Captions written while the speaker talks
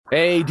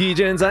Hey,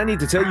 DJs, I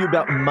need to tell you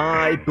about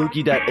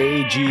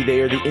MyBookie.ag.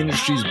 They are the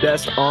industry's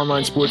best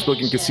online sportsbook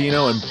and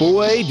casino, and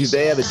boy, do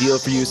they have a deal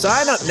for you.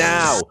 Sign up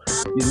now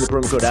using the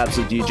promo code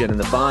AbsoluteDGen, and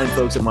the fine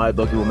folks at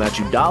MyBookie will match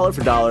you dollar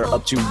for dollar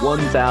up to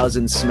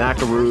 1,000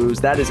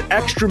 smackaroos. That is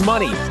extra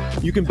money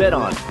you can bet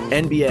on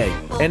NBA,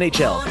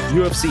 NHL,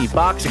 UFC,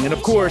 boxing, and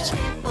of course,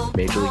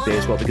 Major League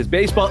Baseball, because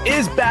baseball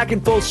is back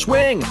in full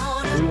swing.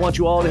 And we want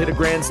you all to hit a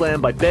grand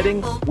slam by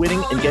betting,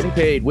 winning, and getting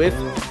paid with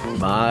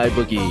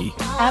MyBookie.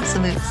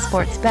 Absolute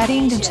sports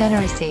betting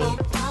degeneracy.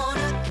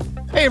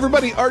 Hey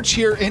everybody, Arch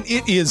here, and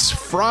it is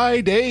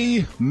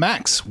Friday.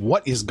 Max,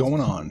 what is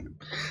going on?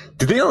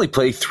 Did they only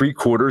play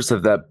 3/4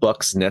 of that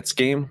Bucks-Nets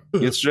game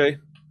yesterday?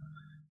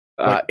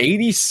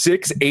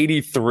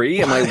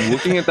 86-83. Am I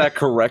looking at that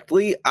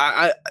correctly?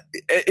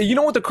 You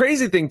know what the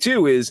crazy thing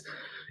too is?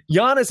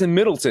 Giannis and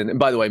Middleton, and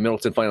by the way,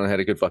 Middleton finally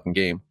had a good fucking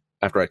game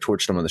after I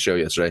torched him on the show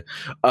yesterday.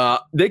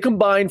 They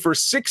combined for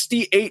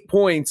 68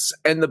 points,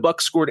 and the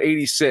Bucks scored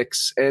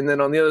 86. And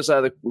then on the other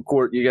side of the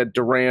court, you got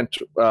Durant,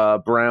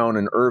 Brown,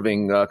 and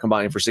Irving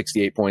combining for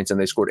 68 points, and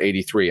they scored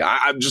 83.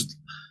 I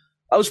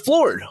was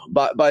floored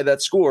by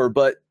that score.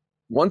 But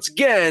once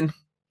again,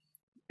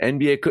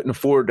 NBA couldn't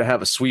afford to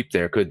have a sweep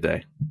there, could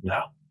they?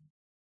 No.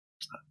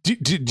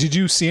 Did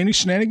you see any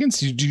shenanigans?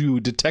 Did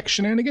you detect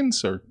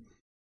shenanigans? Or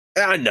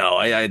no,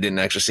 I didn't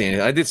actually see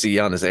anything. I did see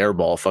Giannis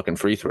airball fucking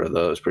free throw,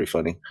 though. It was pretty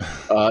funny.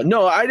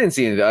 No, I didn't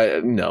see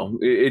anything. No,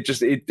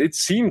 it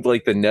seemed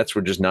like the Nets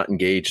were just not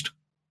engaged.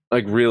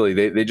 Like, really,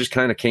 they just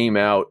kind of came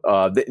out.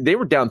 They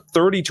were down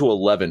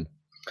 30-11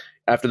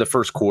 after the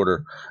first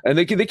quarter. And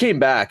they came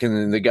back, and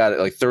then they got it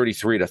like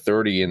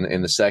 33-30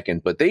 in the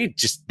second. But they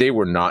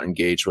were not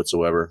engaged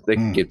whatsoever. They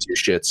can give two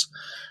shits.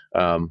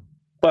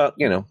 But,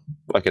 you know,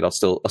 fuck it, I'll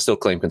still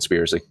claim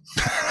conspiracy.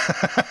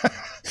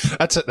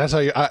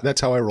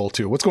 That's how I roll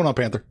too. What's going on,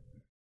 Panther?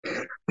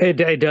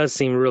 It does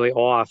seem really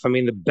off. I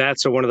mean, the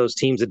Bets are one of those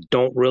teams that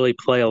don't really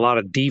play a lot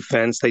of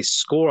defense. They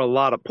score a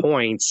lot of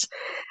points,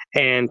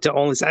 and to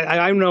only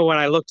I know when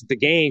I looked at the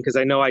game, because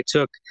I know I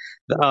took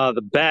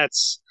the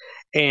Bets,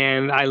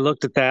 and I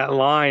looked at that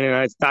line,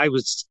 and I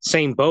was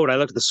same boat. I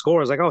looked at the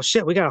score. I was like, oh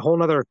shit, we got a whole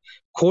nother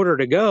quarter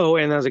to go,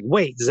 and I was like,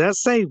 wait, does that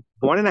say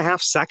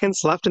 1.5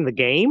 seconds left in the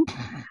game?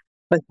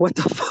 Like, what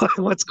the fuck?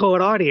 What's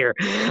going on here?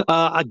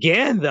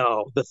 Again,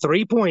 though, the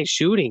three-point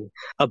shooting,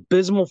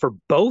 abysmal for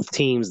both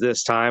teams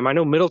this time. I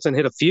know Middleton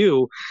hit a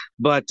few,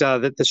 but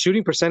the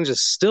shooting percentage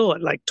is still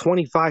at like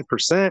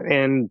 25%,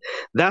 and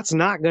that's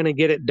not going to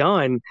get it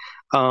done.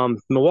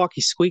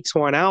 Milwaukee squeaks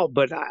one out,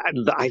 but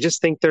I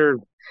just think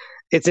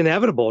it's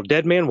inevitable.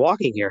 Dead man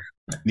walking here.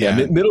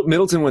 Yeah,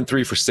 Middleton went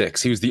 3 for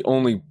 6. He was the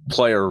only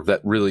player that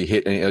really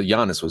hit.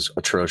 Giannis was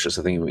atrocious.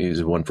 I think he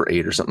was 1 for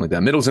 8 or something like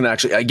that. Middleton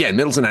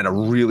Middleton had a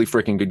really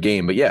freaking good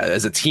game. But yeah,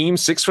 as a team,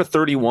 6 for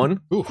 31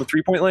 with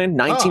 3-point land,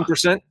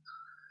 19%.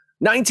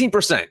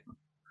 19%.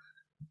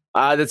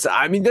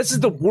 This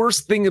is the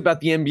worst thing about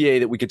the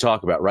NBA that we could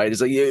talk about, right?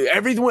 It's like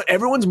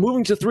everyone's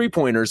moving to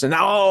 3-pointers and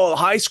now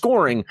high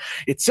scoring,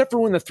 except for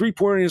when the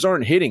 3-pointers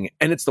aren't hitting,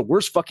 and it's the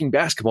worst fucking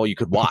basketball you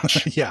could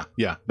watch. yeah,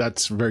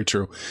 that's very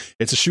true.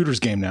 It's a shooter's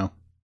game now.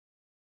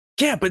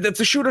 Yeah, but if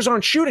the shooters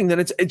aren't shooting,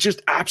 then it's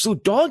just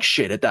absolute dog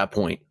shit at that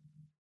point.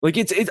 Like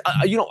it's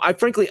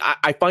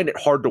I find it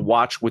hard to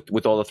watch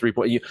with all the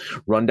 3-point. You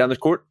run down the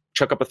court,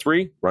 chuck up a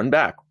 3, run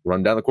back,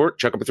 run down the court,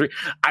 chuck up a 3.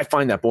 I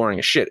find that boring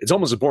as shit. It's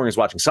almost as boring as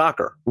watching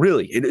soccer.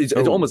 Really, it's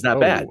almost that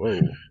bad.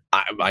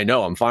 I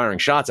know I'm firing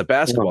shots at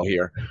basketball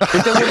here,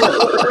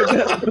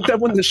 but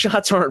then when the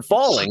shots aren't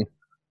falling,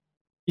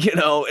 you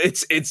know,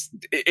 it's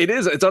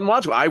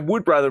unwatchable. I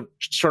would rather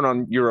turn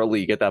on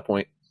EuroLeague at that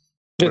point.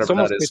 Whatever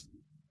that is.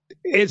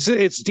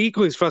 It's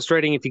equally as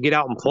frustrating if you get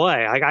out and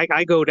play.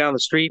 I go down the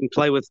street and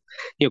play with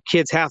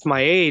kids half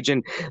my age,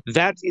 and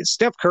that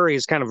Steph Curry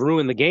has kind of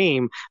ruined the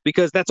game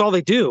because that's all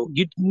they do.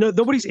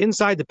 Nobody's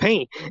inside the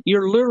paint.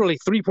 You're literally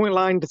 3-point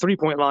line to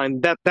 3-point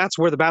line. That's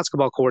where the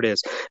basketball court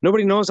is.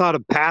 Nobody knows how to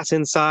pass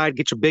inside,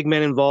 get your big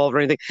men involved or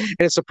anything. And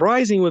it's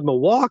surprising with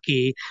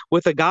Milwaukee,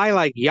 with a guy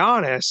like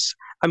Giannis.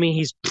 I mean,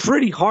 he's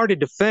pretty hard to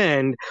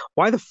defend.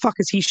 Why the fuck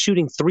is he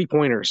shooting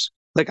 3-pointers?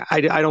 Like,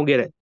 I don't get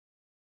it.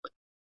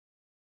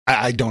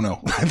 I don't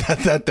know.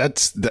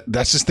 That's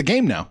just the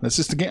game now. That's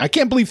just the game. I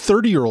can't believe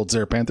 30-year-olds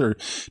there, Panther,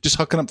 just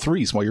hucking up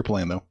threes while you're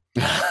playing though.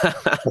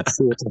 I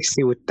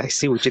see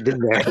what you did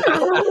there.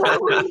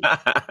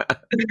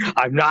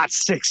 I'm not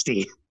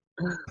 60.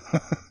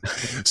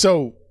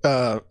 So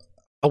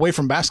away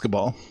from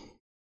basketball, a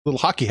little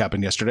hockey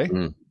happened yesterday.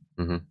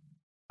 Mm-hmm. How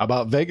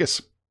about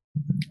Vegas?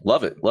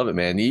 Love it,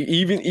 man.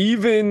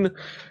 Even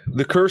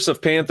the curse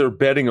of Panther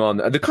betting on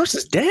the curse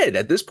is dead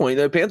at this point.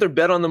 The Panther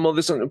bet on them all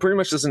pretty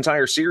much this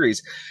entire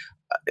series.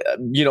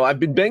 I've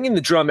been banging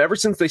the drum ever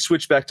since they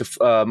switched back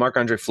to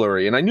Marc-Andre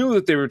Fleury, and I knew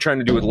that they were trying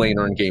to do with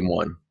Lehner in Game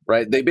 1.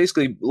 Right?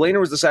 Lehner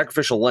was the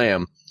sacrificial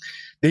lamb.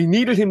 They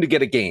needed him to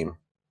get a game.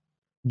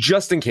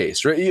 Just in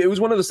case, right? It was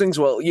one of those things.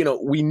 Well,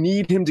 we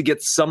need him to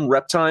get some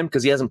rep time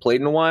because he hasn't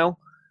played in a while.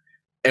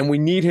 And we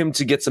need him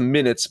to get some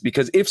minutes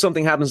because if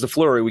something happens to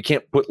Fleury, we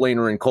can't put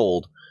Lehner in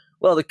cold.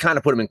 well, they kind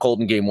of put them in cold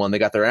in game 1. They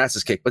got their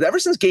asses kicked. But ever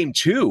since game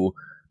 2,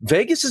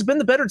 Vegas has been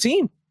the better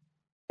team.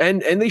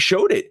 And they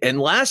showed it. And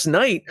last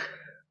night,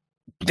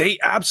 they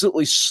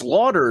absolutely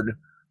slaughtered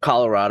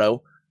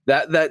Colorado.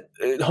 That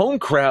home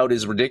crowd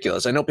is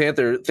ridiculous. I know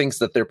Panther thinks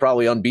that they're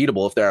probably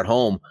unbeatable if they're at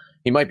home.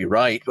 He might be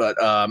right,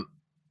 but I'm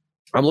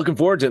looking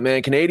forward to it,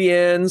 man.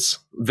 Canadiens,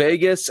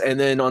 Vegas, and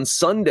then on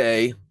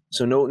Sunday,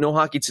 so no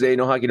hockey today,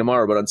 no hockey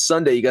tomorrow, but on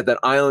Sunday you got that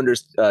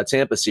Islanders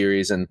Tampa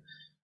series, and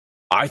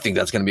I think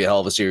that's going to be a hell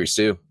of a series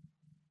too.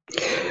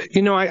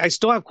 I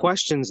still have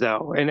questions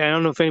though, and I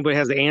don't know if anybody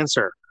has the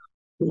answer.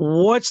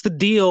 What's the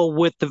deal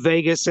with the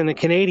Vegas and the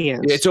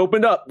Canadiens? It's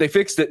opened up. They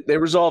fixed it. They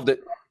resolved it.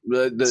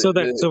 So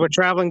we're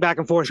traveling back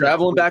and forth.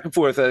 Traveling back and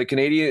forth.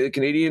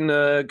 Canadian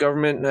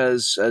government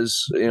has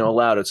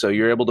allowed it. So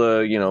you're able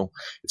to,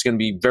 it's going to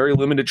be very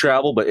limited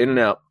travel, but in and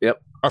out.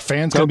 Yep. Are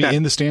fans going to be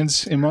in the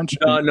stands in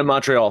Montreal? No,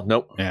 Montreal.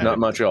 Nope, not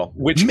Montreal.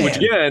 Which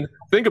again,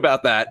 think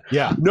about that.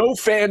 Yeah. No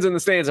fans in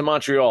the stands in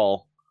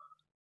Montreal.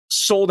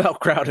 Sold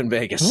out crowd in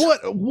Vegas.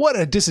 What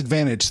a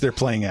disadvantage they're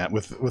playing at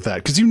with that,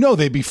 because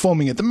they'd be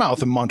foaming at the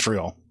mouth in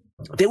Montreal.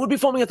 They would be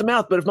foaming at the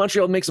mouth, but if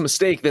Montreal makes a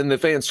mistake, then the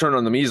fans turn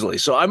on them easily.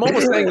 So I'm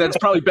almost saying that it's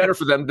probably better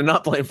for them to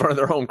not play in front of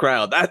their home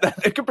crowd. That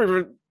it could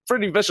be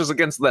pretty vicious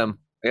against them,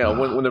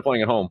 when they're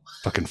playing at home.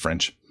 Fucking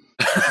French.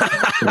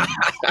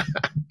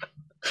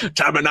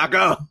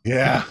 Tabernacle.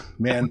 Yeah,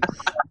 man.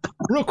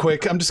 Real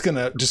quick, I'm just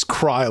gonna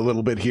cry a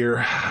little bit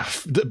here.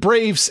 The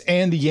Braves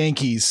and the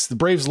Yankees. The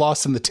Braves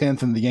lost in the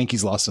 10th, and the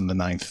Yankees lost in the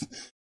 9th.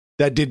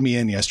 That did me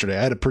in yesterday.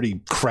 I had a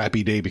pretty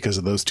crappy day because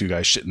of those two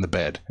guys shitting the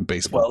bed in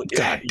baseball. Well,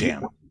 God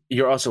damn.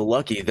 You're also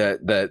lucky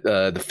that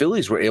the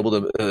Phillies were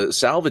able to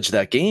salvage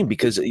that game,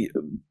 because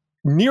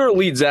near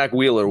elite Zach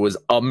Wheeler was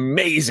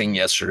amazing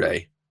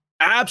yesterday.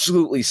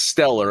 Absolutely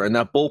stellar, and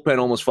that bullpen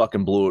almost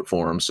fucking blew it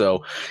for him.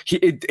 So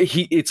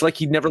it's like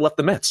he never left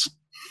the Mets.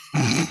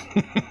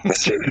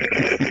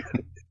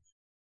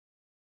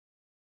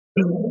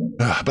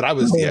 But I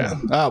was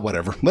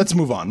whatever. Let's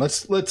move on.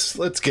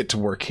 Let's get to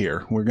work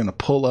here. We're gonna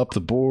pull up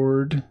the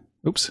board.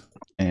 Oops,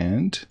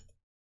 and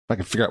if I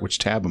can figure out which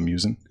tab I'm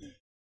using.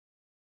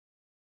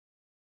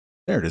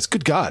 There it is.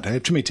 Good God, I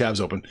have too many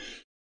tabs open,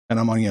 and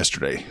I'm on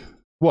yesterday.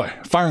 Boy,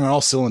 firing on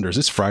all cylinders.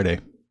 It's Friday.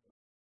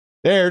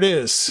 There it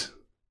is.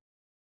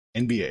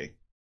 NBA,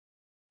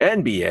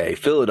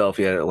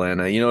 Philadelphia and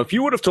Atlanta. If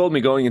you would have told me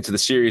going into the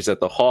series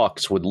that the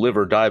Hawks would live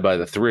or die by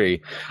the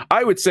 3,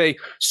 I would say,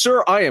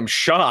 sir, I am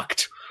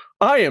shocked.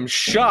 I am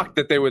shocked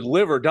that they would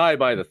live or die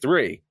by the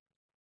 3.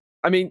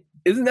 I mean,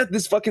 isn't that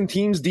this fucking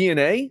team's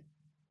DNA?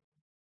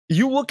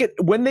 You look at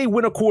when they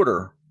win a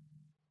quarter,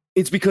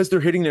 it's because they're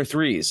hitting their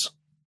threes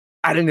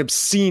at an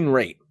obscene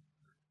rate.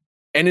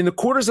 And in the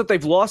quarters that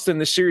they've lost in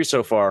this series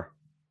so far,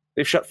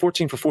 they've shot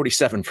 14 for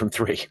 47 from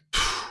 3.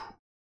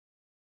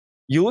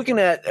 You're looking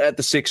at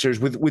the Sixers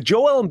with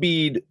Joel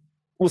Embiid,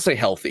 we'll say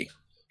healthy.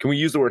 Can we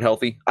use the word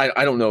healthy?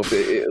 I don't know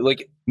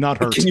if not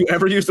hurt. Can you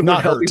ever use the word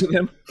not healthy hurt. with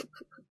him?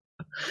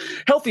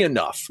 Healthy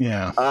enough.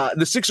 Yeah.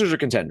 The Sixers are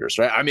contenders,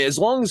 right? I mean, as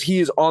long as he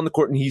is on the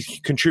court and he's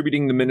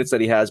contributing the minutes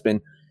that he has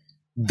been,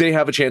 they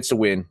have a chance to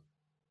win.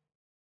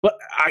 But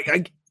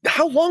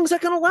how long is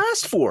that going to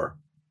last for?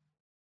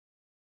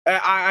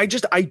 I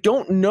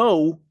don't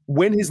know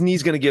when his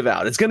knee's going to give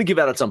out. It's going to give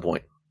out at some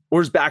point. Or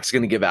his back's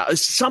going to give out.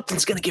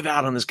 Something's going to give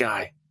out on this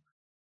guy.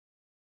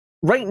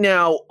 Right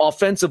now,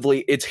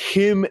 offensively, it's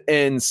him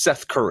and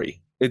Seth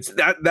Curry. It's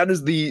that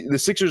is the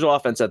Sixers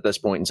offense at this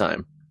point in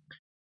time.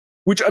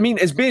 Which, I mean,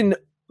 has been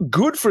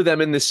good for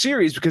them in this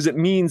series, because it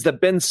means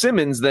that Ben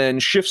Simmons then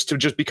shifts to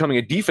just becoming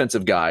a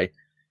defensive guy.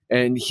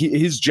 And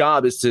his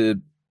job is to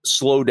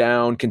slow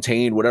down,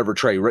 contain whatever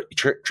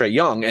Trae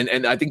Young.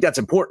 And I think that's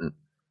important.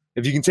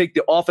 If you can take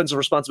the offensive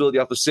responsibility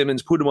off of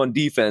Simmons, put him on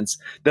defense,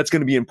 that's going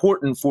to be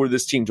important for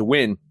this team to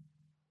win.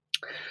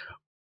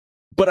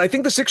 But I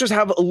think the Sixers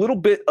have a little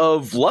bit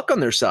of luck on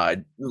their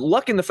side.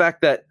 Luck in the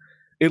fact that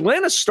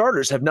Atlanta's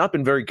starters have not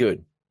been very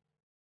good.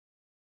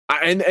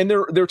 And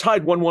they're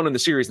tied 1-1 in the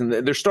series, and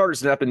their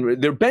starters have not been.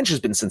 Their bench has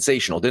been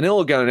sensational.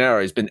 Danilo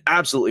Gallinari has been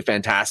absolutely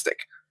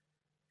fantastic.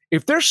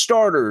 If their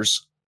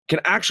starters can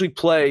actually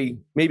play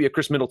maybe a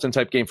Chris Middleton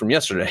type game from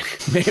yesterday,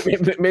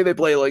 maybe they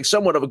play like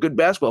somewhat of a good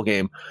basketball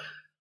game,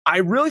 I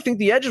really think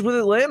the edge is with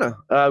Atlanta.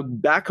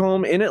 Back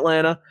home in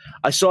Atlanta,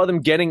 I saw them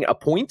getting a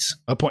point.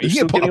 A point. You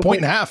get a point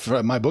and a half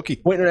for my bookie.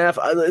 Point and a half.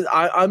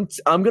 I'm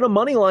going to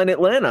money line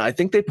Atlanta. I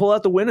think they pull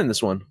out the win in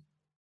this one.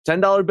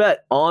 $10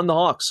 bet on the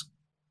Hawks.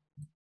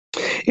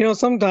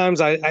 Sometimes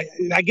I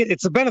get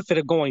it's a benefit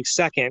of going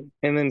second,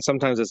 and then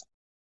sometimes it's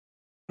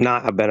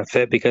not a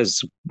benefit,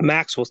 because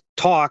Max will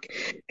talk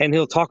and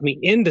he'll talk me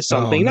into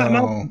something.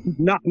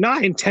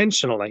 Not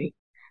intentionally.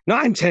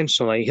 Not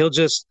intentionally. He'll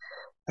just,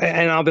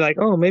 and I'll be like,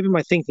 oh, maybe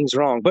my thinking's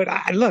wrong. But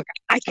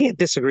I can't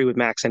disagree with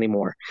Max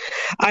anymore.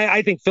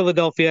 I think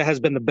Philadelphia has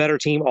been the better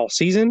team all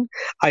season.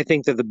 I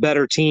think they're the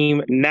better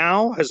team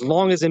now, as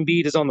long as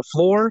Embiid is on the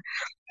floor.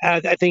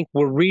 I think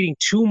we're reading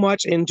too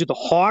much into the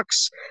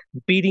Hawks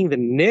beating the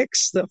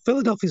Knicks. The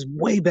Philadelphia's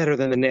way better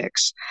than the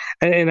Knicks.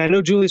 And I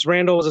know Julius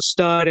Randle was a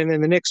stud, and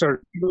then the Knicks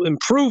are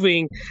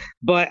improving,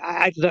 but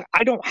I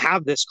don't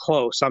have this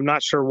close. I'm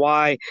not sure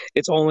why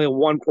it's only a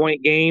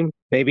 1-point game.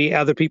 Maybe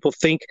other people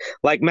think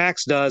like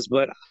Max does,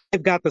 but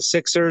I've got the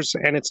Sixers,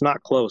 and it's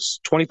not close.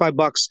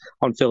 $25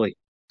 on Philly.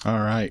 All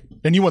right.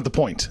 And you want the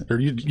point, or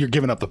you're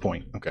giving up the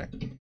point. Okay.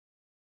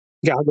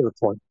 Yeah, I'll give it a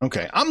point.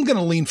 Okay. I'm going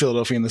to lean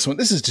Philadelphia in this one.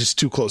 This is just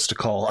too close to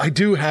call. I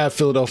do have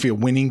Philadelphia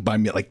winning by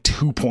like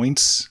 2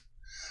 points,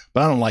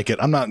 but I don't like it.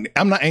 I'm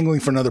not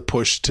angling for another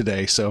push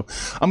today. So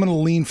I'm going to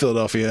lean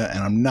Philadelphia, and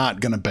I'm not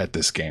going to bet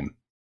this game.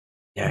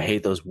 Yeah, I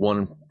hate those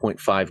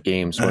 1.5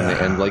 games when they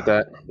end like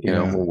that.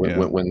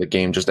 When the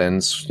game just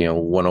ends,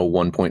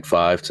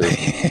 101.5 to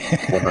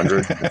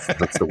 100.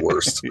 That's the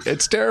worst.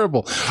 It's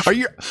terrible.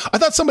 I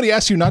thought somebody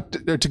asked you not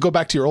to go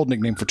back to your old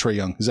nickname for Trae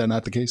Young. Is that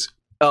not the case?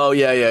 Oh,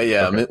 yeah.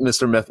 Okay.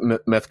 Mr.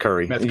 Meth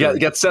Curry. Meth You Curry.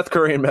 got Seth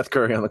Curry and Meth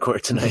Curry on the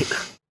court tonight.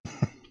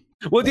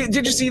 Well, did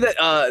you see that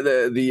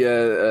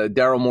the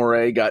Daryl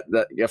Morey got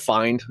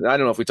fined? I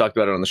don't know if we talked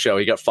about it on the show.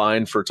 He got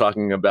fined for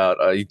talking about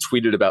he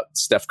tweeted about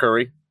Steph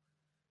Curry.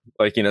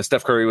 Like,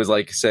 Steph Curry was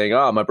like saying,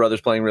 "Oh, my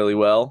brother's playing really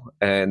well,"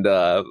 and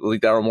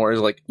Daryl Morey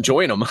is like,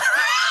 "Join him."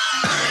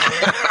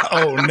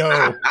 Oh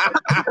no.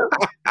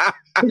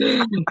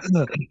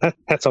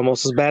 That's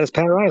almost as bad as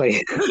Pat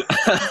Riley.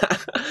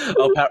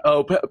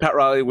 Pat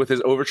Riley with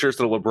his overtures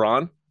to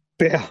LeBron.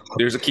 Yeah.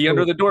 There's a key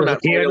under the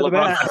doormat. It's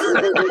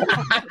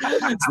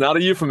not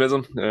a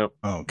euphemism. No.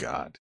 Oh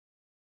God.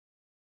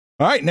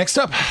 All right, next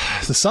up,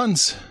 the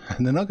Suns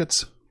and the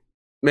Nuggets.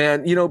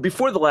 Man,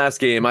 before the last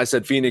game, I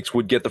said Phoenix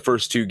would get the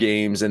first 2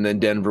 games and then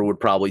Denver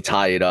would probably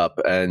tie it up.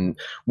 And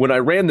when I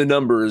ran the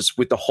numbers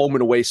with the home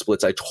and away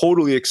splits, I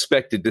totally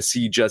expected to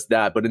see just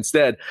that. But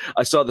instead,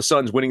 I saw the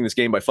Suns winning this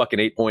game by fucking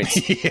 8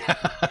 points. Yeah.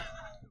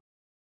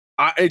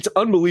 It's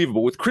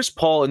unbelievable. With Chris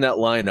Paul in that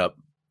lineup,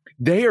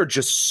 they are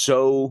just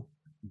so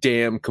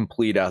damn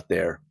complete out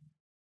there.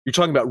 You're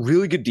talking about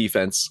really good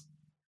defense,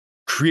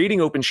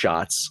 creating open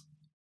shots,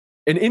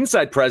 an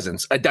inside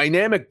presence, a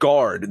dynamic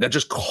guard that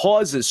just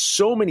causes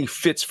so many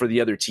fits for the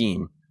other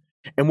team.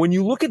 And when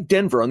you look at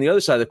Denver on the other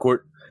side of the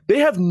court, they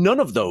have none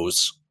of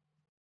those.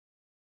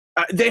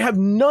 They have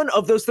none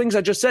of those things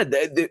I just said.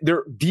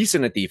 They're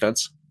decent at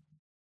defense.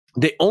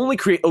 They only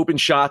create open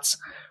shots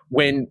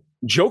when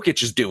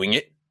Jokic is doing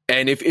it.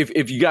 And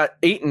if you got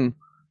Ayton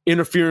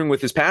interfering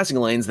with his passing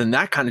lanes, then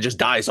that kind of just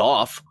dies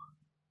off.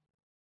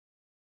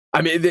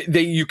 I mean,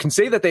 you can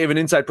say that they have an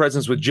inside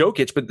presence with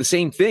Jokic, but the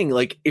same thing,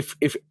 like if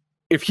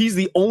he's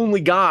the only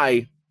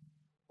guy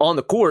on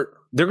the court,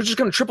 they're just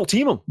going to triple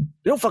team him.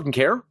 They don't fucking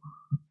care.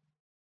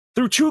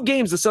 Through 2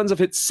 games, the Suns have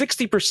hit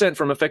 60%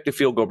 from effective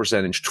field goal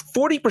percentage,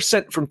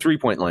 40% from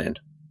three-point land.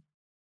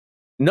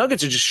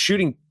 Nuggets are just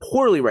shooting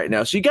poorly right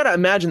now. So you got to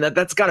imagine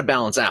that's got to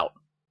balance out.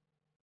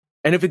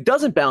 And if it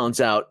doesn't balance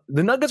out,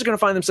 the Nuggets are going to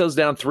find themselves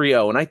down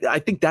 3-0. And I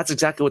think that's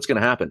exactly what's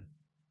going to happen.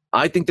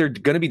 I think they're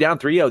going to be down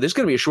 3-0. This is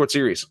going to be a short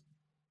series.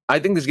 I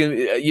think this is going to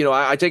be,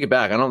 I take it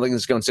back. I don't think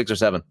this is going 6 or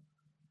 7.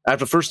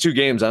 After the first 2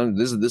 games,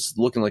 this is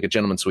looking like a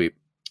gentleman's sweep.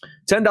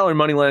 $10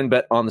 money line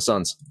bet on the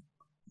Suns.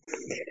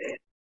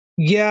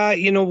 Yeah,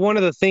 one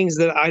of the things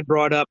that I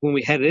brought up when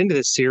we headed into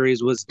this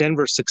series was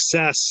Denver's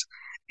success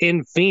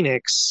in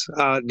Phoenix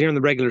during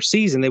the regular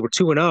season. They were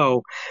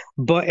 2-0,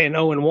 but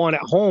 0-1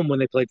 at home when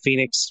they played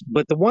Phoenix.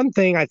 But the one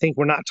thing I think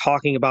we're not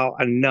talking about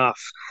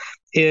enough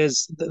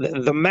is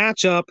the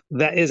matchup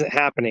that isn't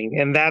happening,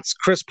 and that's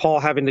Chris Paul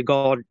having to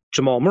guard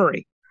Jamal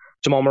Murray.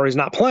 Jamal Murray's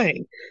not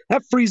playing.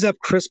 That frees up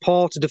Chris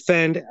Paul to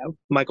defend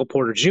Michael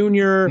Porter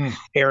Jr.,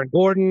 Aaron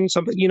Gordon.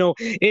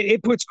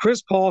 It puts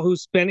Chris Paul,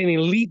 who's been an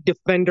elite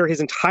defender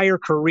his entire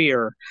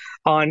career,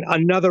 on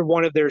another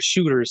one of their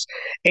shooters.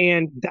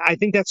 And I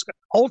think that's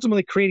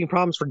ultimately creating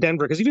problems for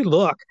Denver, because if you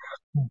look,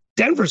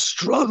 Denver's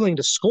struggling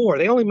to score.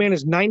 They only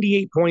managed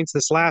 98 points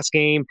this last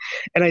game.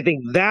 And I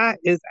think that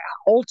is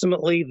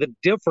ultimately the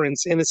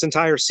difference in this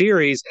entire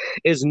series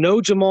is no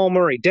Jamal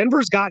Murray.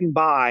 Denver's gotten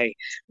by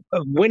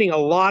winning a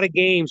lot of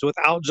games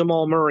without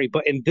Jamal Murray.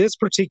 But in this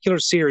particular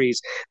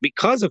series,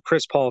 because of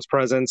Chris Paul's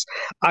presence,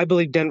 I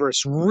believe Denver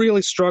is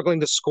really struggling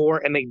to score,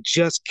 and they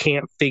just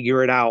can't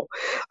figure it out.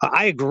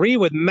 I agree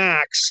with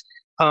Max.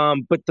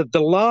 But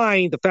the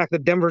line, the fact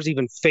that Denver's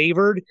even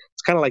favored,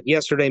 it's kind of like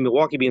yesterday,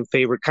 Milwaukee being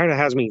favored, kind of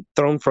has me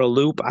thrown for a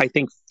loop. I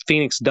think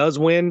Phoenix does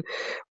win,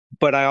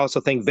 but I also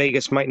think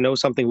Vegas might know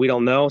something we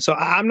don't know. So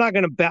I'm not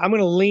going to bet. I'm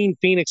going to lean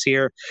Phoenix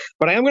here,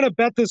 but I am going to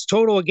bet this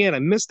total again. I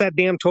missed that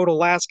damn total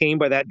last game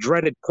by that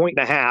dreaded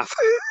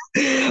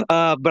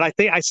 1.5. But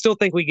I still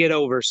think we get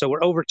over. So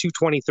we're over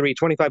 223,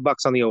 $25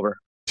 on the over.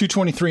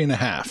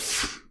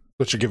 223.5.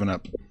 What you're giving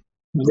up.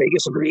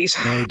 Vegas agrees.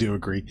 I do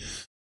agree.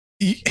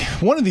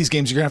 One of these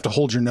games, you're going to have to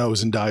hold your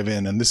nose and dive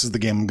in, and this is the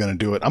game I'm going to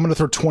do it. I'm going to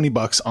throw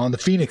 $20 on the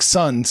Phoenix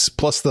Suns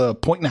plus the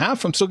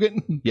 1.5 I'm still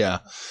getting. Yeah.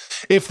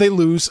 If they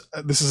lose,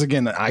 this is,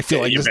 again, I feel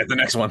like you bet the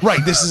next one.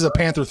 Right. This is a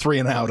Panther 3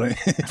 and out for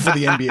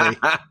the NBA.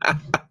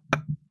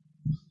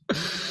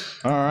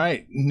 All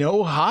right.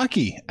 No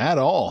hockey at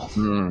all.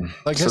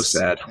 I guess, so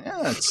sad.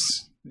 Yeah,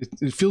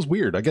 it feels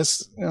weird. I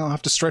guess I'll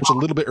have to stretch a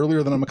little bit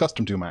earlier than I'm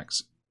accustomed to,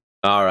 Max.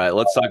 All right,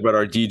 let's talk about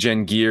our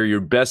DGen gear,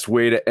 your best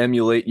way to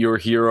emulate your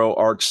hero,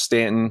 Arch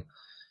Stanton.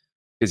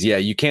 Because, yeah,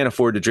 you can't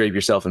afford to drape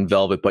yourself in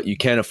velvet, but you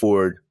can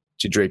afford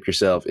to drape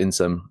yourself in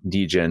some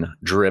DGen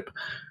drip.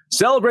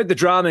 Celebrate the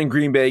drama in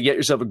Green Bay. Get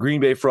yourself a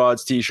Green Bay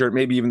Frauds t-shirt,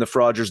 maybe even the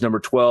Frauders number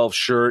 12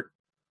 shirt.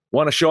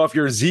 Want to show off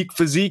your Zeke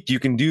physique? You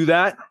can do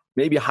that.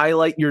 Maybe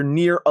highlight your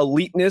near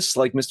eliteness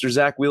like Mr.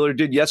 Zach Wheeler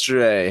did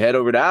yesterday. Head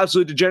over to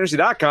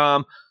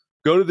absolutedegeneracy.com.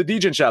 Go to the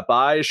DGen shop.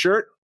 Buy a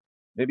shirt.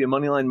 Maybe a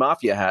Moneyline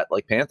Mafia hat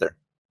like Panther.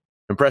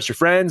 Impress your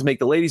friends. Make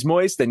the ladies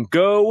moist. Then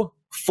go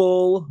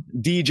full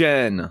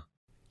DGen.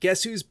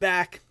 Guess who's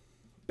back?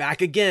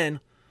 Back again.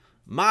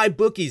 My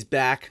bookie's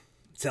back.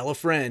 Tell a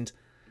friend.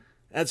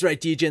 That's right,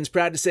 DGen's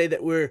proud to say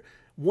that we're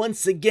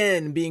once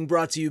again being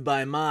brought to you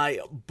by My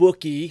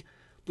Bookie.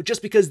 But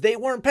just because they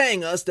weren't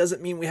paying us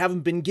doesn't mean we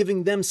haven't been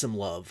giving them some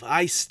love.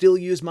 I still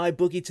use My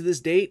Bookie to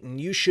this date,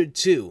 and you should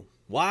too.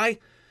 Why?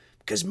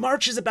 Because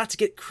March is about to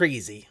get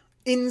crazy.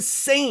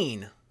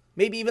 Insane.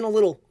 Maybe even a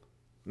little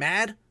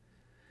mad.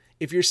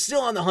 If you're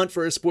still on the hunt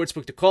for a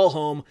sportsbook to call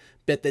home,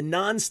 bet the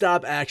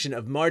non-stop action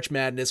of March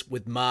Madness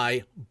with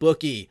My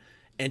Bookie.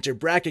 Enter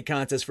bracket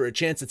contests for a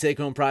chance to take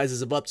home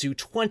prizes of up to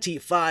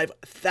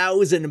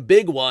 25,000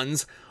 big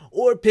ones,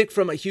 or pick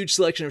from a huge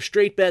selection of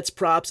straight bets,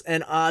 props,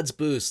 and odds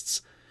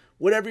boosts.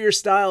 Whatever your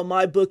style,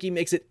 MyBookie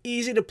makes it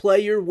easy to play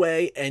your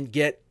way and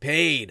get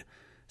paid.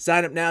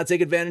 Sign up now,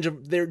 take advantage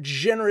of their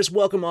generous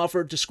welcome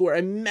offer to score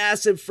a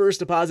massive first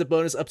deposit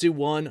bonus up to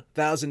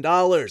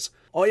 $1,000.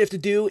 All you have to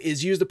do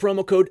is use the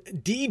promo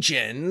code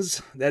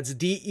DEGENS, that's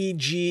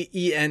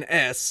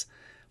DEGENS,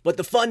 but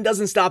the fun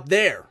doesn't stop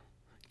there.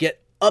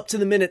 Get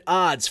up-to-the-minute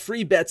odds,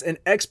 free bets, and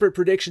expert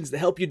predictions to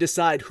help you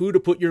decide who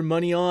to put your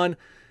money on.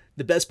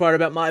 The best part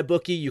about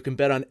MyBookie, you can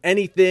bet on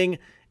anything,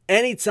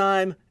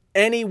 anytime,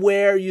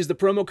 anywhere. Use the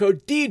promo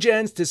code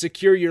DEGENS to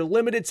secure your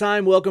limited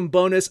time welcome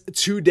bonus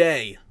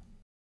today.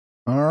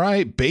 All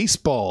right,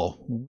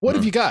 baseball. What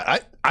have you got?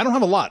 I don't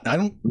have a lot. I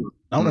don't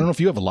know if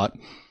you have a lot.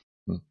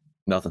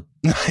 Nothing.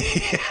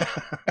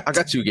 I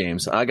got two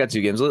games.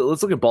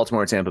 Let's look at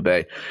Baltimore and Tampa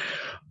Bay.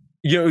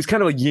 You know, it was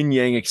kind of a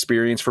yin-yang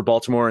experience for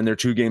Baltimore in their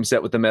 2-game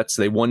set with the Mets.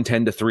 They won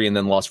 10-3 and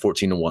then lost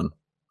 14-1.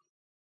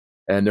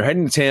 And they're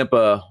heading to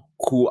Tampa,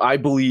 who I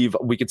believe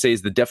we could say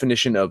is the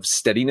definition of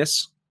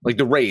steadiness. Like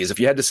the Rays, if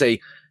you had to say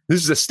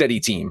this is a steady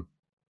team,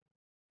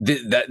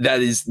 that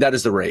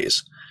is the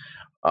Rays.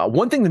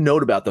 One thing to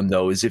note about them,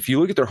 though, is if you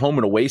look at their home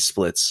and away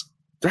splits,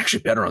 they're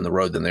actually better on the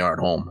road than they are at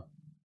home.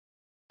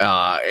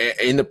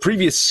 In the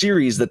previous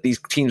series that these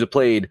teams have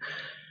played,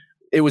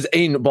 it was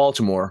in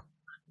Baltimore,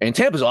 and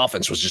Tampa's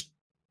offense was just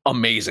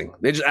amazing.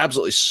 They just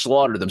absolutely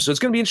slaughtered them. So it's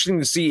going to be interesting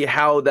to see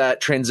how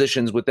that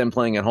transitions with them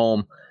playing at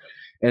home.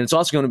 And it's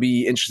also going to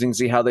be interesting to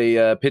see how they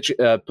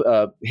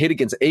hit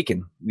against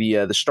Aiken,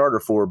 the starter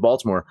for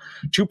Baltimore.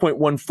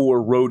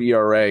 2.14 road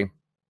ERA.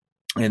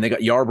 And they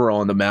got Yarborough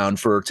on the mound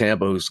for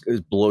Tampa, who's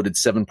bloated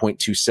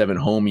 7.27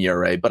 home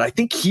ERA. But I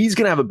think he's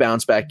going to have a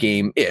bounce-back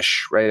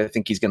game-ish, right? I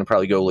think he's going to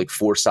probably go like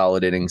 4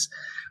 solid innings.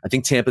 I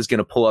think Tampa's going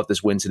to pull off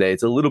this win today.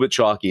 It's a little bit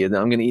chalky, and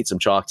I'm going to eat some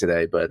chalk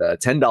today, but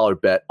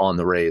 $10 bet on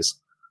the Rays.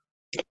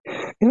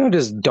 You know, it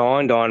just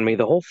dawned on me,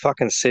 the whole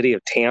fucking city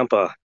of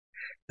Tampa,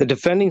 the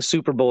defending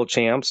Super Bowl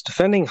champs,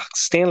 defending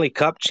Stanley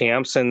Cup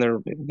champs, and they're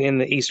in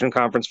the Eastern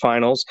Conference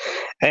Finals.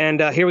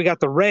 And here we got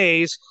the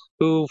Rays,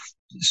 who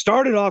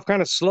started off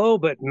kind of slow,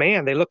 but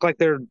man, they look like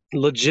they're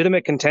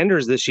legitimate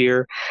contenders this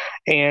year.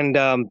 And,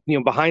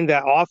 behind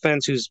that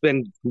offense who's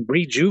been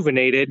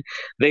rejuvenated,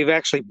 they've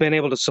actually been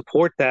able to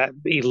support that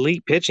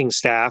elite pitching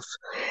staff.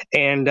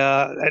 And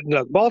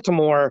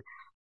Baltimore,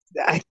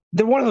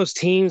 they're one of those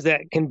teams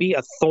that can be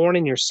a thorn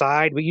in your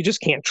side, but you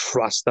just can't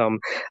trust them.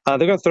 They're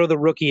going to throw the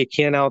rookie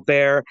Akin out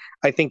there.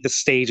 I think the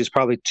stage is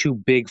probably too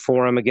big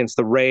for him against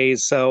the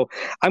Rays. So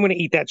I'm going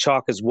to eat that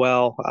chalk as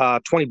well.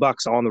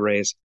 $20 on the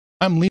Rays.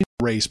 I'm leaning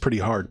Rays pretty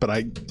hard, but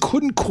I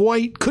couldn't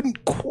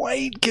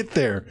quite get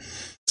there.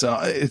 So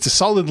it's a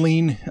solid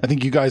lean. I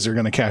think you guys are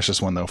going to cash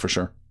this one, though, for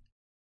sure.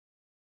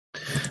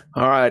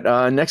 All right.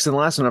 Next and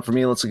last one up for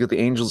me. Let's look at the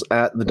Angels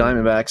at the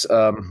Diamondbacks.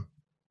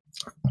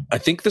 I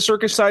think the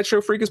Circus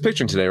Sideshow Freak is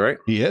pitching today, right?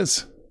 He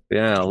is.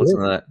 Yeah, listen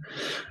to that.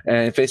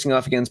 And facing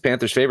off against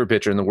Panthers' favorite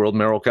pitcher in the world,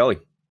 Merrill Kelly.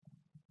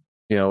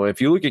 You know,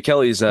 if you look at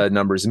Kelly's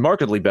numbers,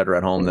 markedly better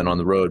at home than on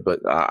the road, but,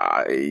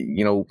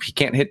 he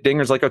can't hit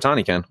dingers like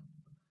Ohtani can.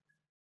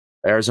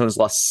 Arizona's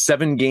lost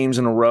 7 games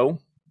in a row.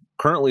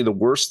 Currently the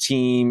worst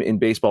team in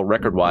baseball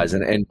record-wise,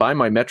 and by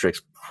my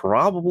metrics,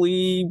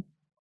 probably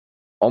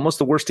almost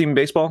the worst team in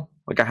baseball.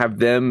 Like I have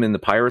them and the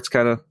Pirates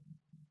kind of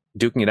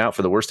duking it out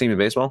for the worst team in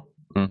baseball.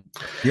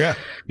 Yeah.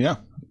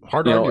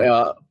 Hard to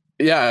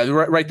argue.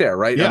 Right there,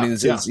 right? Yeah, I mean,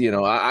 it's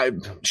I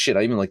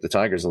even like the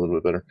Tigers a little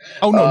bit better.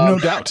 Oh, no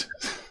doubt.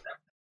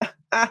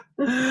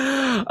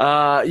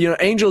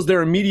 Angels,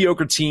 they're a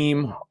mediocre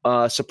team.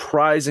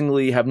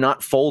 Surprisingly, have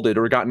not folded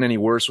or gotten any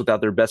worse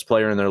without their best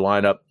player in their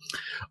lineup.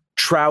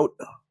 Trout,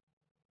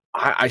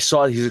 I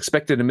saw he's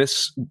expected to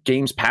miss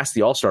games past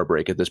the All-Star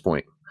break at this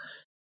point.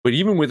 But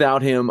even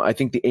without him, I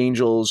think the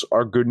Angels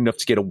are good enough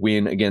to get a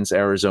win against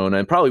Arizona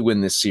and probably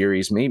win this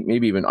series,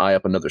 maybe even eye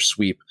up another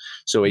sweep.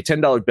 So a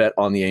 $10 bet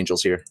on the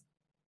Angels here.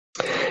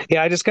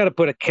 Yeah, I just got to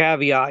put a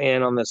caveat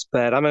in on this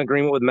bet. I'm in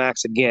agreement with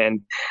Max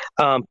again,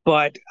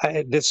 but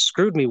this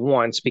screwed me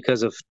once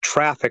because of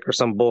traffic or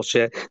some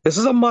bullshit. This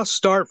is a must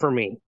start for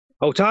me.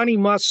 Ohtani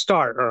must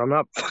start, or I'm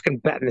not fucking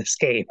betting this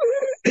game.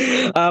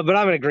 But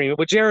I'm in agreement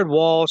with Jared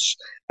Walsh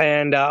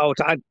and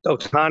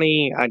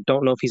Ohtani. I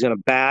don't know if he's going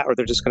to bat or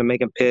they're just going to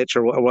make him pitch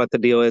or what the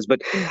deal is.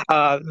 But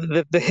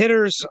the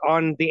hitters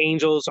on the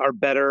Angels are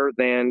better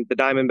than the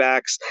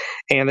Diamondbacks,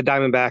 and the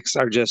Diamondbacks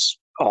are just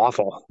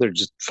awful. They're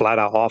just flat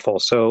out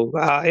awful. So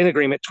in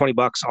agreement,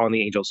 $20 on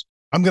the Angels.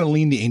 I'm going to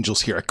lean the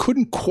Angels here. I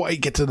couldn't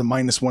quite get to the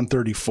minus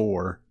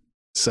 134.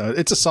 So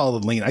it's a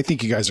solid lean. I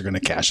think you guys are going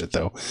to cash it,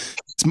 though.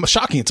 It's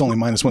shocking it's only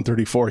minus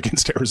 134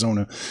 against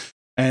Arizona.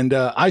 And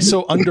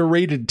ISO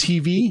underrated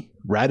TV,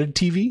 Ratted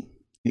TV.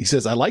 He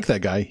says, I like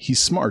that guy. He's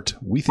smart.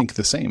 We think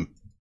the same.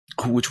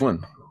 Which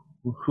one?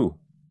 Who's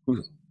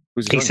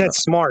he said about?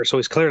 Smart, so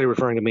he's clearly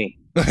referring to me.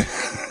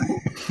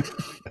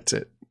 That's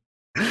it.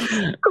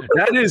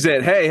 That is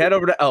it. Hey, head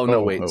over to.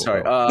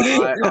 Sorry.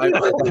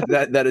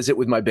 That is it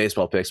with my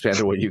baseball picks.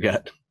 Panther, what you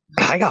got?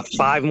 I got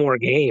 5 more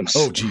games.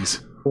 Oh,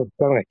 geez. I'm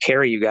going to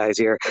carry you guys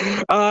here.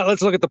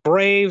 Let's look at the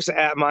Braves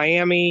at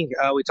Miami.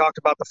 We talked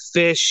about the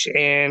Fish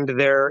and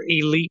their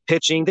elite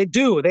pitching. They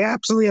do. They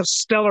absolutely have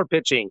stellar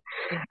pitching.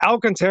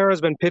 Alcantara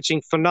has been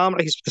pitching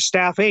phenomenal. He's the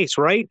staff ace,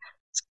 right?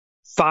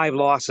 5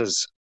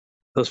 losses.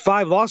 Those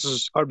 5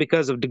 losses are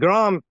because of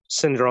DeGrom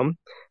syndrome,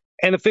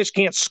 and the Fish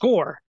can't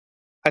score.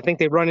 I think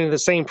they run into the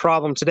same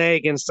problem today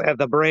against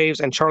the Braves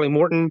and Charlie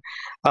Morton.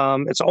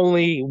 It's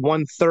only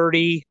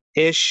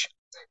 130-ish,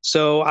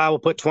 so I will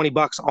put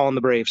 $20 on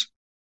the Braves.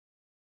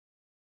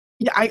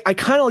 Yeah, I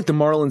kind of like the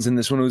Marlins in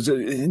this one. It was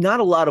not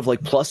a lot of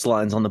like plus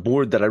lines on the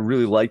board that I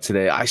really liked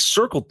today. I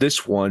circled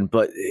this one,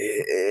 but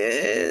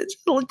it's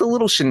like the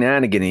little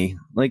shenanigan-y.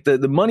 Like the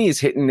money is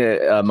hitting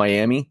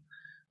Miami.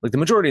 Like the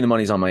majority of the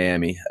money's on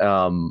Miami.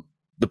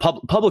 The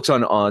public's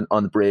on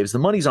the Braves. The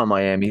money's on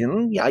Miami.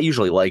 And yeah, I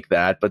usually like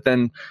that. But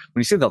then when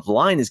you see the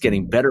line is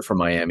getting better for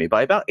Miami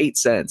by about 8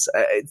 cents,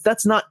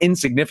 that's not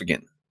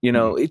insignificant. You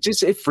know,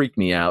 it freaked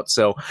me out.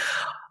 So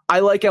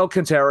I like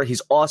Alcantara.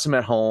 He's awesome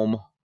at home.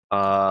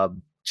 I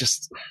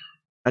just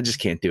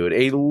can't do it.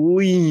 A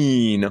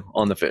lean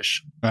on the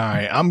Fish. All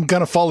right. I'm going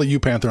to follow you,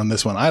 Panther, on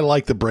this one. I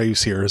like the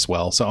Braves here as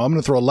well. So I'm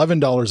going to throw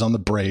 $11 on the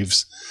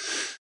Braves.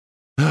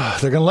 They're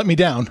going to let me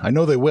down. I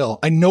know they will.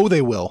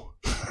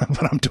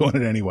 But I'm doing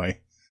it anyway.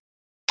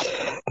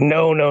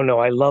 No.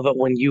 I love it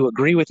when you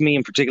agree with me,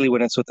 and particularly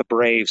when it's with the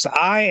Braves.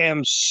 I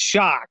am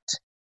shocked,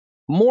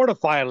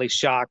 mortifiedly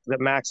shocked that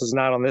Max is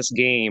not on this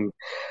game.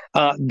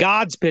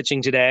 God's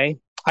pitching today.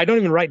 I don't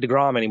even write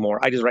DeGrom anymore.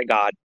 I just write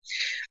God.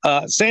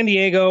 San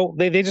Diego,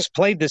 they just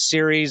played this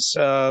series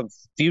a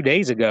few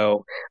days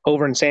ago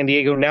over in San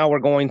Diego. Now we're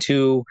going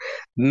to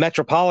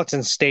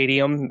Metropolitan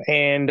Stadium,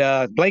 and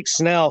Blake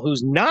Snell,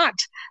 who's not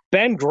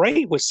been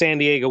great with San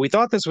Diego. We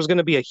thought this was going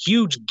to be a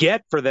huge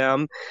get for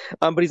them,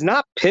 but he's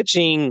not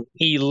pitching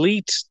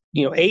elite,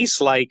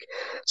 ace-like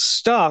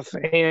stuff.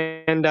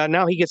 And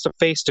now he gets to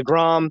face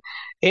DeGrom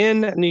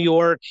in New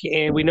York,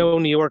 and we know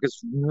New York is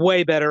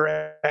way better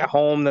at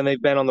home than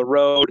they've been on the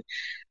road.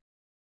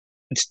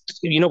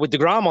 With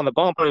DeGrom on the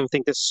bump, I don't even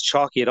think this is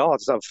chalky at all.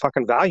 It's a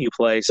fucking value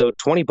play. So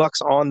 $20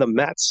 on the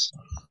Mets.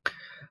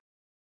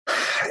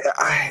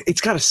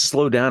 It's got to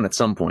slow down at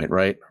some point,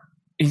 right?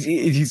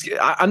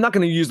 I'm not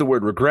going to use the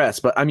word regress,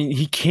 but I mean,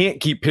 he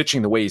can't keep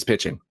pitching the way he's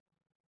pitching.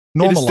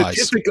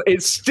 Normalized.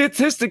 It's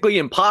statistically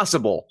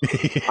impossible.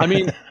 I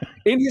mean,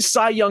 in his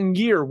Cy Young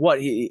year,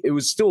 it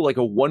was still like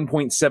a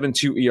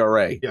 1.72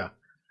 ERA. Yeah.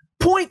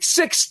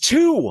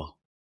 0.62.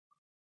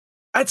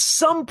 At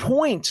some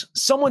point,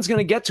 someone's going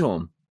to get to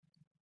him.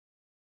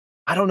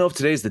 I don't know if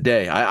today's the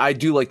day. I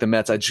do like the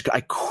Mets.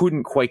 I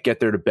couldn't quite get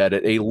there to bet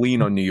it. A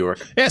lean on New York.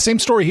 Yeah, same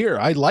story here.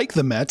 I like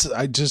the Mets.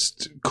 I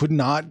just couldn't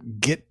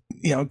get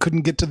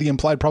to the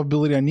implied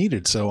probability I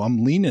needed. So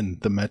I'm leaning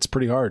the Mets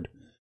pretty hard.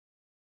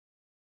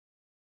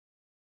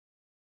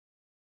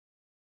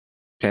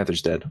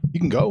 Panthers dead.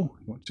 You can go.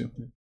 You want to.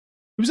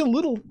 He was a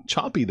little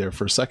choppy there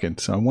for a second,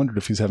 so I wondered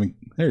if he's having.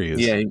 There he is.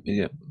 Yeah.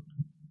 Is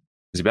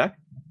he back?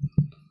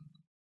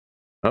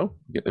 Oh,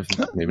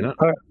 maybe not.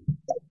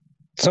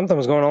 Something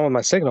was going on with my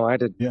signal. I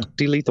had to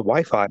delete the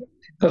Wi-Fi.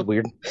 That was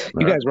weird.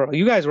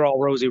 You guys were all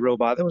rosy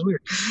robot. That was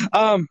weird.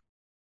 All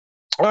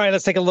right,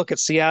 let's take a look at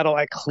Seattle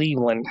at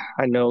Cleveland.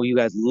 I know you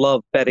guys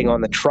love betting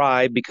on the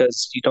Tribe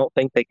because you don't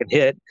think they can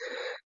hit.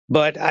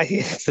 But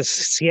the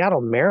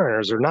Seattle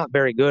Mariners are not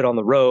very good on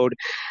the road.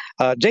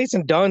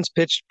 Jason Dunn's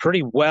pitched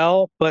pretty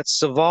well, but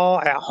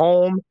Savall at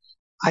home,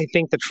 I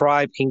think the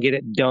Tribe can get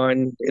it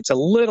done. It's a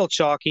little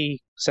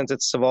chalky since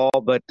it's Savall,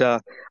 but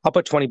I'll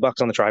put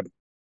 $20 on the Tribe.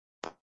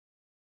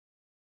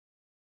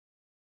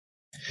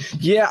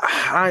 Yeah,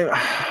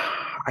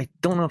 I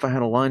don't know if I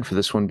had a line for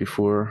this one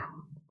before.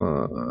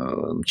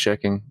 I'm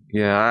checking.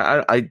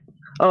 Yeah,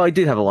 Oh, I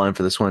did have a line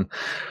for this one.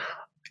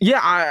 Yeah,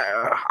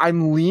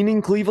 I'm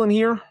leaning Cleveland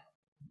here.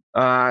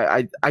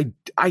 I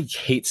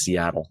hate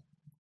Seattle.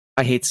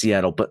 I hate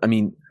Seattle, but I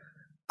mean,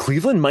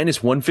 Cleveland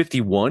minus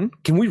 151.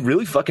 Can we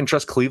really fucking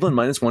trust Cleveland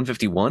minus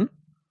 151?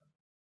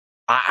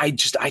 I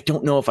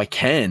don't know if I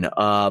can.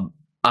 I'm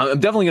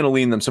definitely going to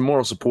lean them some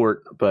moral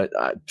support, but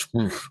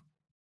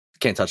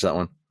can't touch that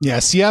one. Yeah,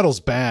 Seattle's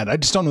bad. I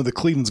just don't know that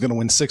Cleveland's going to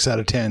win 6 out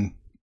of 10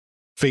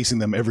 facing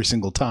them every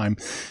single time.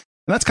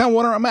 And that's kind of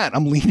where I'm at.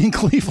 I'm leaning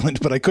Cleveland,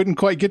 but I couldn't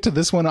quite get to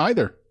this one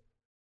either.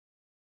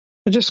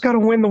 I just got to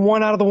win the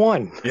one out of the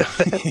one. Yeah.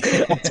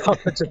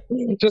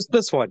 Just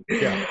this one.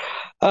 Yeah.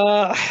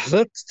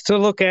 Let's to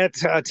look at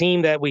a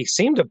team that we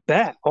seem to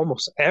bet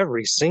almost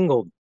every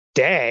single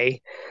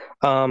day.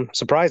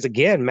 Surprised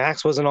again,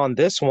 Max wasn't on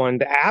this one.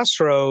 The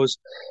Astros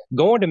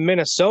going to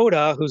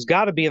Minnesota, who's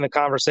got to be in the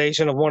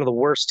conversation of one of the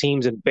worst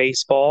teams in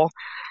baseball.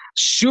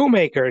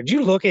 Shoemaker, did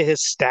you look at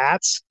his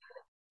stats?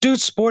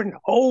 Dude's sporting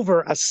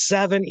over a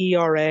 7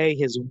 ERA.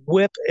 His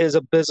whip is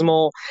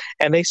abysmal,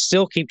 and they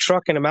still keep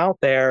trucking him out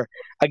there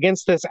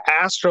against this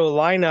Astro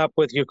lineup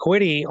with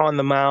Urquidy on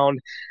the mound.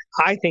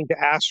 I think the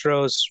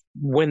Astros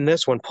win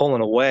this one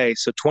pulling away.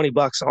 So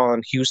 $20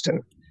 on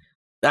Houston.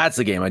 That's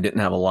the game I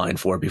didn't have a line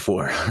for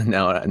before.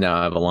 Now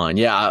I have a line.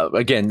 Yeah,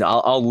 again,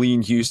 I'll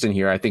lean Houston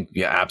here. I think,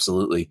 yeah,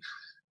 absolutely.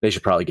 They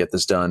should probably get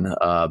this done.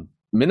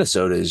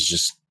 Minnesota is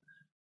just,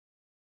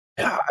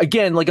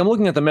 again, like I'm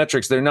looking at the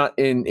metrics. They're not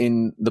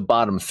in the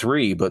bottom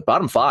 3, but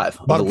bottom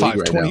 5. Bottom 5,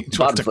 right 20, now.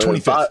 Bottom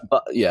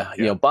 25th. Yeah,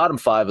 you know, bottom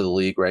 5 of the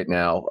league right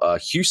now.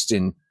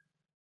 Houston,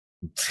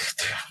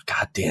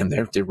 God damn,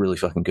 they're really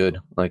fucking good.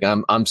 Like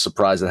I'm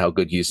surprised at how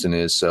good Houston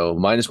is. So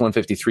minus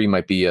 153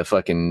 might be a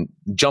fucking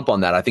jump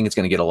on that. I think it's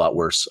going to get a lot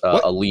worse.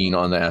 A lean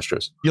on the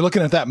Astros. You're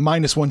looking at that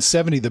minus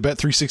 170, the bet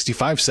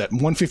 365 set.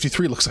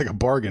 153 looks like a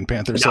bargain,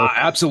 Panther. So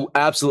absolutely.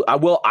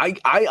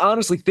 I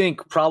honestly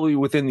think probably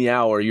within the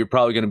hour you're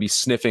probably going to be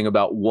sniffing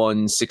about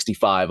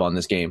 165 on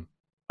this game.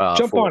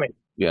 Jump on it.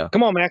 Yeah.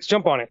 Come on, Max,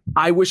 jump on it.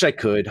 I wish I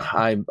could.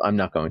 I'm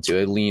not going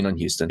to. I lean on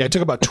Houston. Yeah, it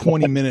took about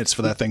 20 minutes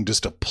for that thing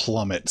just to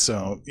plummet.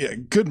 So, yeah,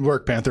 good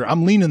work, Panther.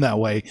 I'm leaning that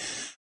way.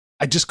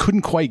 I just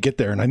couldn't quite get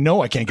there, and I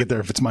know I can't get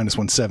there if it's minus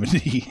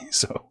 170.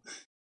 So,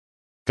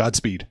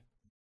 Godspeed.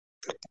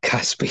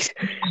 Godspeed.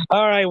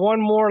 All right, one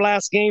more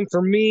last game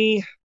for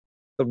me.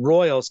 The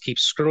Royals keep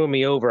screwing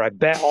me over. I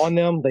bet on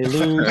them, they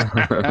lose.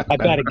 I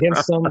bet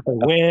against them, they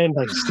win.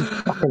 I just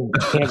fucking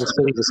Kansas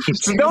City just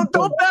keeps. So don't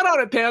bet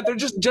on it, Panther.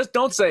 Just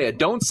don't say it.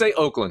 Don't say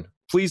Oakland.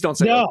 Please don't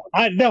say.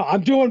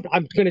 Oakland.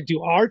 I'm going to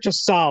do Arch a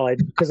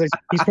solid because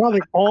he's probably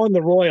on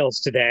the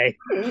Royals today.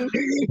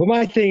 But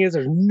my thing is,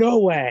 there's no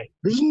way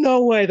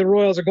the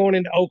Royals are going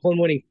into Oakland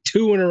winning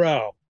 2 in a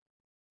row.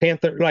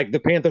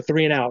 The Panther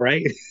 3 and out,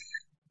 right?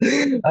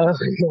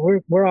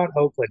 We're on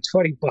Oakland.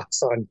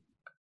 $20 on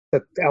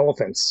the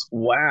Elephants.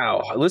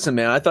 Wow. Listen,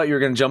 man, I thought you were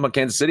going to jump on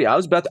Kansas City. I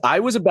was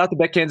about to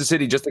bet Kansas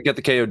City just to get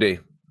the KOD.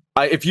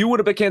 If you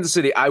would have bet Kansas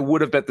City, I would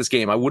have bet this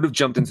game. I would have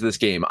jumped into this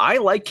game. I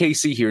like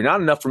KC here.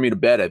 Not enough for me to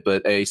bet it,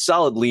 but a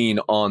solid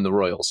lean on the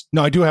Royals.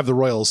 No, I do have the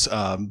Royals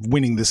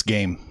winning this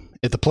game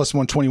at the plus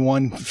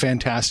 121.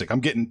 Fantastic. I'm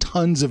getting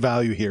tons of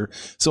value here.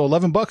 So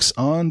 $11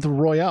 on the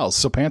Royals.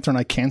 So Panther and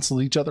I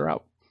canceled each other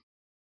out.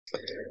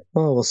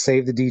 Oh, we'll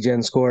save the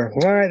DGen score.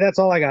 All right, that's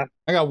all I got.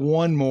 I got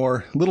one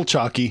more, little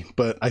chalky,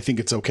 but I think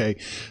it's okay.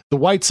 The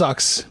White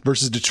Sox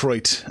versus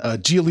Detroit.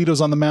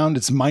 Giolito's on the mound.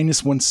 It's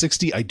minus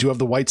 160. I do have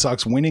the White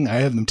Sox winning. I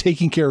have them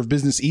taking care of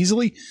business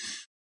easily.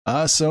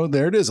 So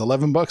there it is,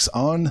 $11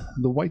 on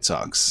the White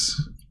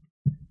Sox.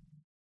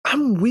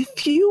 I'm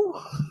with you.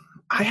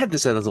 I had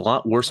this as a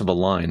lot worse of a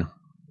line.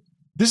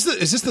 Was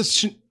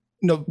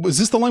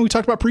this the line we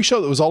talked about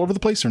pre-show that was all over the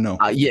place or no?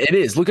 Yeah, it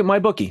is. Look at my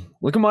bookie.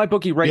 Look at my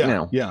bookie right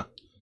now. Yeah.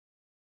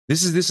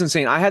 This is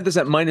insane. I had this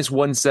at minus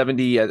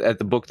 170 at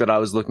the book that I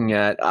was looking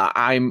at.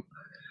 I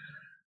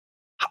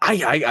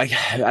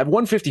at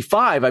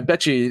 155. I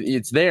bet you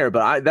it's there,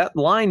 but that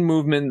line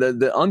movement,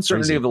 the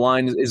uncertainty Crazy. of the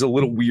line is a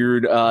little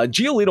weird.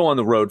 Giolito on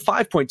the road,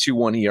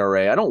 5.21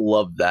 ERA. I don't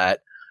love that.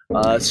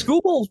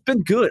 Scooble's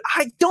been good.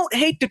 I don't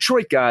hate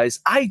Detroit, guys.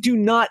 I do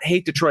not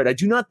hate Detroit. I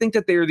do not think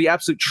that they are the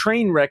absolute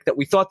train wreck that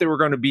we thought they were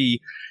going to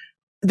be.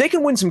 They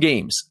can win some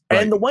games.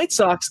 Right. And the White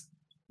Sox,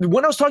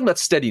 when I was talking about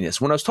steadiness,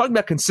 when I was talking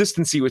about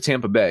consistency with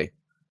Tampa Bay,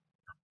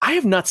 I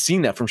have not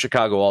seen that from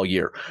Chicago all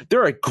year.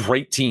 They're a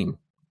great team,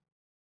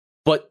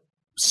 but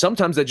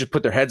sometimes they just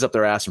put their heads up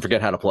their ass and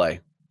forget how to play.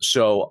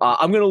 So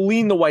I'm going to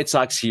lean the White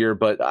Sox here,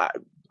 but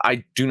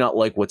I do not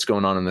like what's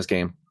going on in this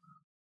game.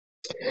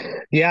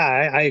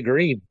 Yeah, I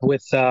agree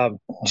with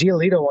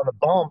Giolito on the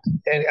bump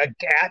and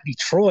at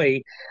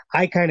Detroit.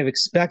 I kind of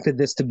expected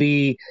this to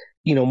be,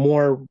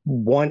 more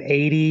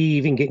 180,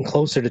 even getting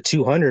closer to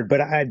 200.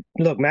 But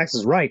look, Max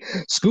is right.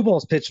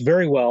 Scooball's pitched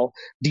very well.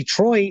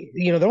 Detroit,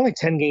 they're only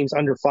 10 games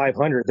under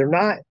 500. They're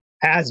not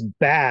as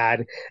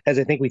bad as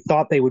I think we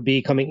thought they would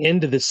be coming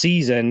into the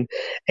season.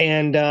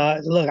 And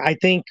look, I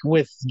think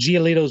with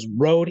Giolito's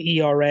road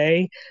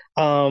ERA,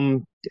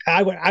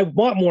 I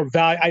want more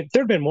value.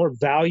 There'd been more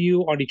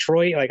value on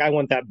Detroit. Like I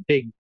want that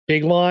big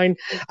big line,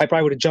 I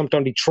probably would have jumped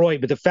on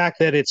Detroit. But the fact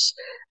that it's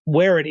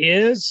where it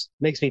is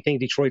makes me think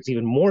Detroit's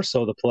even more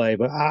so the play.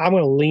 But I'm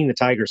going to lean the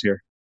Tigers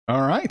here.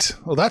 All right.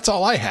 Well, that's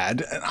all I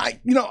had.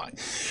 And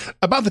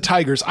about the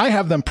Tigers, I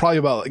have them probably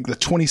about like the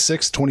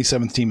 26th,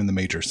 27th team in the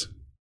majors.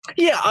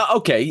 Yeah.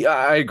 Okay.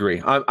 I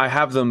agree. I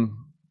have them,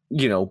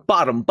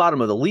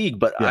 bottom of the league.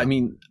 But yeah. I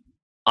mean,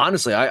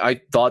 honestly, I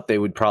thought they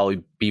would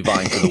probably be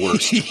vying for the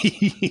worst.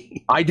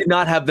 I did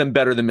not have them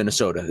better than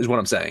Minnesota, is what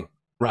I'm saying.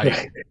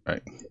 Right.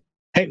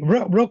 Hey,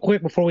 real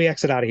quick before we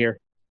exit out of here,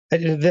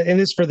 and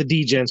this is for the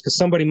D-Gens, because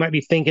somebody might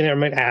be thinking or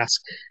might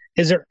ask,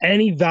 is there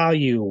any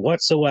value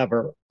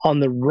whatsoever on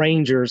the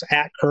Rangers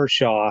at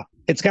Kershaw?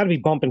 It's got to be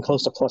bumping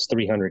close to plus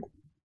 300.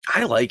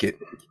 I like it.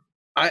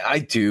 I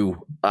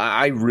do.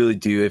 I really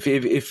do.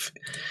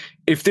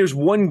 If there's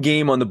one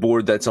game on the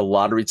board that's a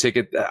lottery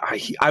ticket,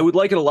 I would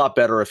like it a lot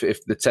better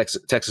if the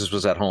Texas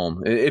was at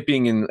home. It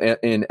being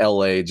in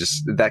LA,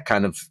 just that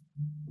kind of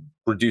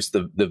reduced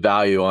the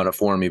value on it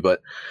for me.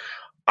 But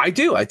I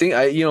do. I think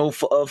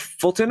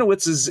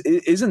Fultonowicz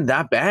isn't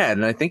that bad,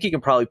 and I think he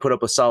can probably put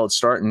up a solid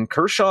start. And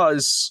Kershaw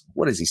is,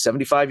 what is he,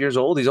 75 years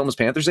old? He's almost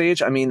Panthers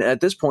age. I mean, at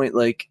this point,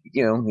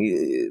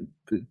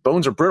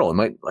 bones are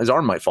brittle. His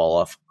arm might fall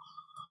off.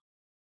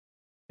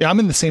 Yeah, I'm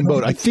in the same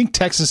boat. I think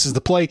Texas is the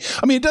play.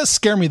 I mean, it does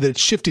scare me that it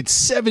shifted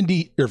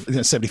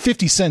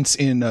 50 cents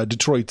in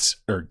Detroit's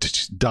or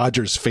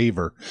Dodgers'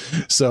 favor.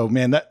 So,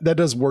 man, that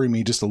does worry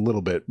me just a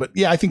little bit. But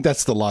yeah, I think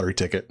that's the lottery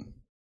ticket.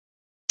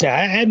 Yeah,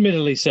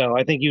 admittedly so.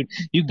 I think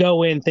you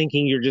go in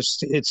thinking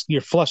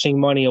you're flushing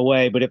money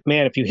away. But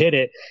if you hit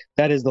it,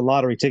 that is the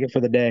lottery ticket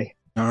for the day.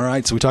 All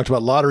right. So we talked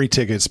about lottery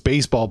tickets,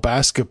 baseball,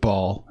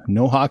 basketball,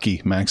 no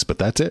hockey, Max, but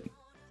that's it.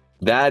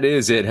 That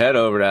is it. Head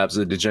over to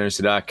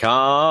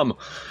AbsoluteDegeneracy.com.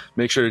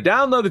 Make sure to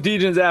download the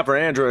DJs app for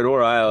Android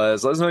or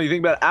iOS. Let us know what you think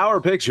about our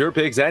picks, your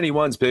picks,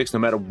 anyone's picks, no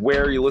matter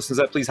where you listen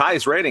to that. Please,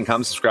 highest rating,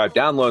 comment, subscribe,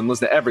 download, and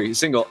listen to every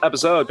single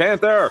episode.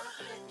 Panther,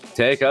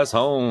 take us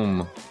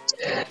home.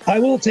 I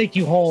will take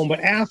you home, but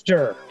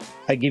after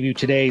I give you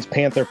today's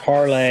Panther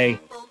parlay,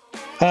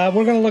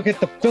 we're going to look at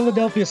the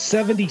Philadelphia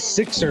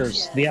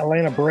 76ers, the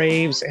Atlanta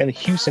Braves, and the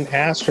Houston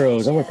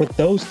Astros. I'm going to put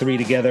those three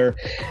together,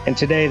 and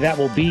today that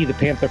will be the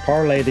Panther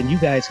parlay. Then you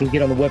guys can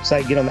get on the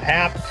website, get on the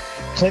app,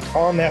 click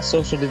on that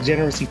Social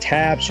Degeneracy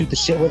tab, shoot the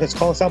shit with us,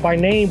 call us out by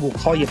name. We'll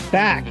call you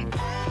back,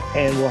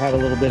 and we'll have a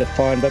little bit of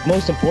fun. But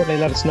most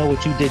importantly, let us know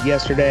what you did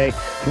yesterday,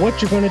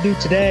 what you're going to do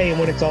today, and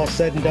when it's all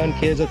said and done,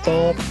 kids, it's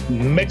all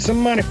make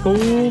some money,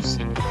 fools.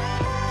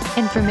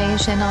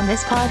 Information on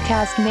this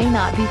podcast may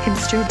not be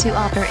construed to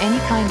offer any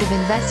kind of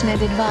investment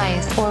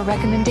advice or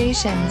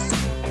recommendations.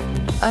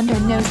 Under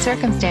no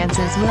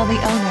circumstances will the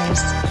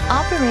owners,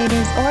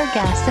 operators, or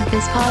guests of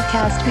this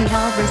podcast be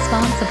held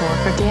responsible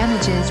for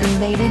damages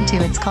related to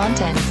its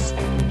contents.